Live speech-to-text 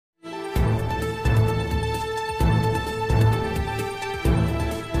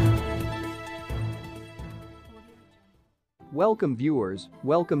Welcome viewers,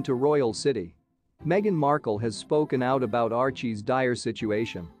 welcome to Royal City. Meghan Markle has spoken out about Archie's dire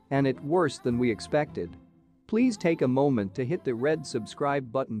situation, and it's worse than we expected. Please take a moment to hit the red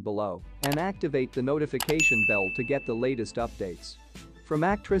subscribe button below and activate the notification bell to get the latest updates. From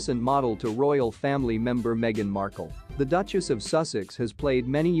actress and model to royal family member Meghan Markle, the Duchess of Sussex has played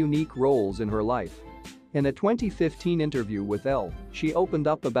many unique roles in her life. In a 2015 interview with Elle, she opened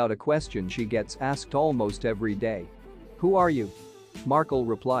up about a question she gets asked almost every day. "Who are you?" Markle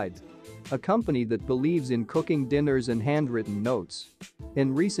replied. "A company that believes in cooking dinners and handwritten notes."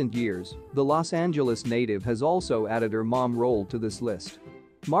 In recent years, the Los Angeles native has also added her mom role to this list.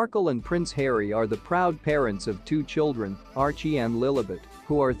 Markle and Prince Harry are the proud parents of two children, Archie and Lilibet,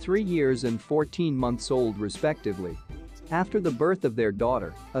 who are 3 years and 14 months old respectively. After the birth of their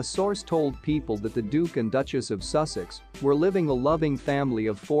daughter, a source told People that the Duke and Duchess of Sussex were living a loving family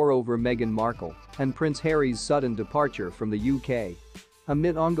of 4 over Meghan Markle and Prince Harry's sudden departure from the UK.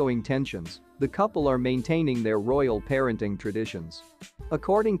 Amid ongoing tensions, the couple are maintaining their royal parenting traditions.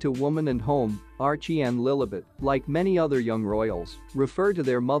 According to Woman and Home, Archie and Lilibet, like many other young royals, refer to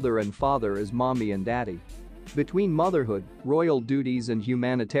their mother and father as mommy and daddy. Between motherhood, royal duties and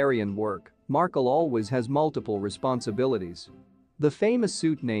humanitarian work, Markle always has multiple responsibilities. The famous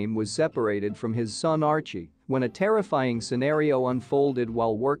suit name was separated from his son Archie when a terrifying scenario unfolded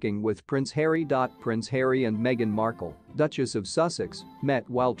while working with Prince Harry. Prince Harry and Meghan Markle, Duchess of Sussex, met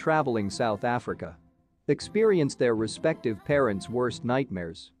while traveling South Africa. Experienced their respective parents' worst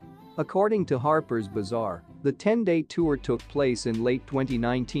nightmares. According to Harper's Bazaar, the 10-day tour took place in late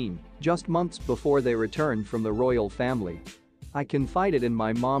 2019, just months before they returned from the royal family. "I confided in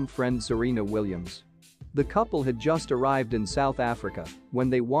my mom friend Serena Williams. The couple had just arrived in South Africa when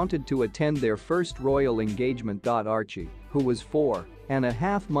they wanted to attend their first royal engagement. Archie, who was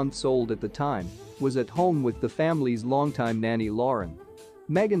 4.5 months old at the time, was at home with the family's longtime nanny Lauren.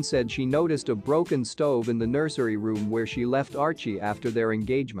 Meghan said she noticed a broken stove in the nursery room where she left Archie after their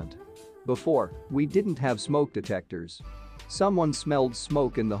engagement. Before, we didn't have smoke detectors. Someone smelled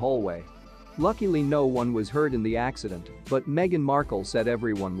smoke in the hallway. Luckily no one was hurt in the accident, but Meghan Markle said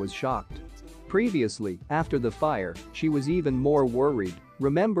everyone was shocked. Previously, after the fire, she was even more worried,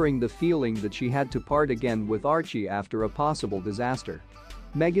 remembering the feeling that she had to part again with Archie after a possible disaster.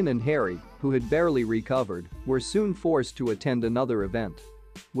 Meghan and Harry, who had barely recovered, were soon forced to attend another event.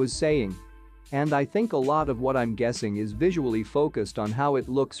 Was saying, "And I think a lot of what I'm guessing is visually focused on how it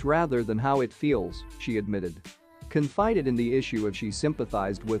looks rather than how it feels," she admitted. Confided in the issue of she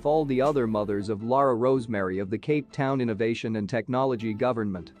sympathized with all the other mothers of Lara Rosemary of the Cape Town Innovation and Technology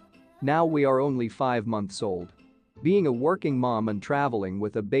Government. "Now we are only 5 months old. Being a working mom and traveling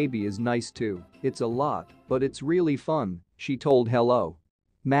with a baby is nice too. It's a lot, but it's really fun," she told Hello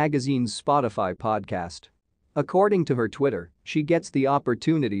Magazine's Spotify podcast. According to her Twitter, she gets the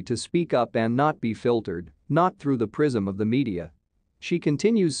opportunity to speak up and not be filtered, not through the prism of the media. She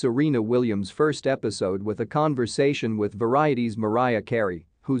continues Serena Williams' first episode with a conversation with Variety's Mariah Carey,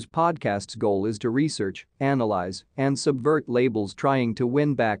 whose podcast's goal is to research, analyze, and subvert labels trying to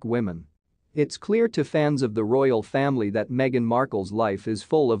win back women. It's clear to fans of the royal family that Meghan Markle's life is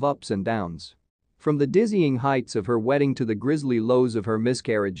full of ups and downs. From the dizzying heights of her wedding to the grisly lows of her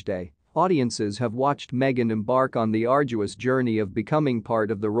miscarriage day, audiences have watched Meghan embark on the arduous journey of becoming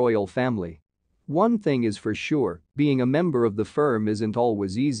part of the royal family. One thing is for sure, being a member of the firm isn't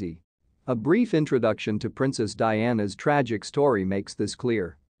always easy. A brief introduction to Princess Diana's tragic story makes this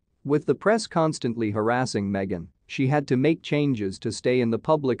clear. With the press constantly harassing Meghan, she had to make changes to stay in the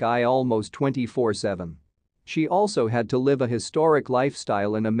public eye almost 24/7. She also had to live a historic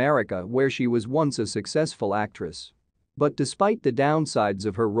lifestyle in America where she was once a successful actress. But despite the downsides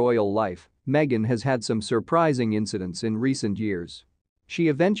of her royal life, Meghan has had some surprising incidents in recent years. She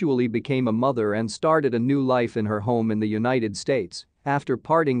eventually became a mother and started a new life in her home in the United States after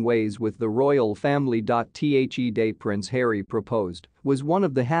parting ways with the royal family. The day Prince Harry proposed was one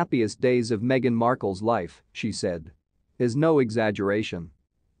of the happiest days of Meghan Markle's life, she said. Is no exaggeration.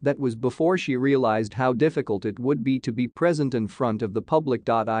 That was before she realized how difficult it would be to be present in front of the public.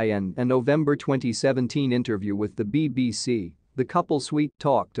 In a November 2017 interview with the BBC, the couple sweet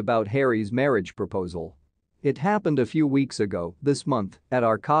talked about Harry's marriage proposal. "It happened a few weeks ago, this month, at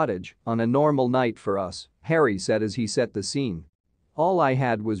our cottage, on a normal night for us," Harry said as he set the scene. "All I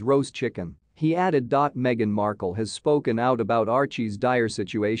had was roast chicken," he added. Meghan Markle has spoken out about Archie's dire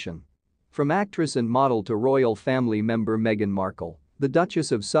situation. From actress and model to royal family member Meghan Markle, the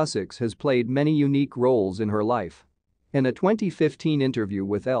Duchess of Sussex has played many unique roles in her life. In a 2015 interview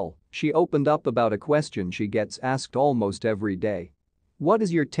with Elle, she opened up about a question she gets asked almost every day. What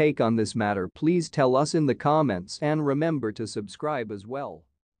is your take on this matter? Please tell us in the comments and remember to subscribe as well.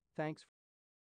 Thanks.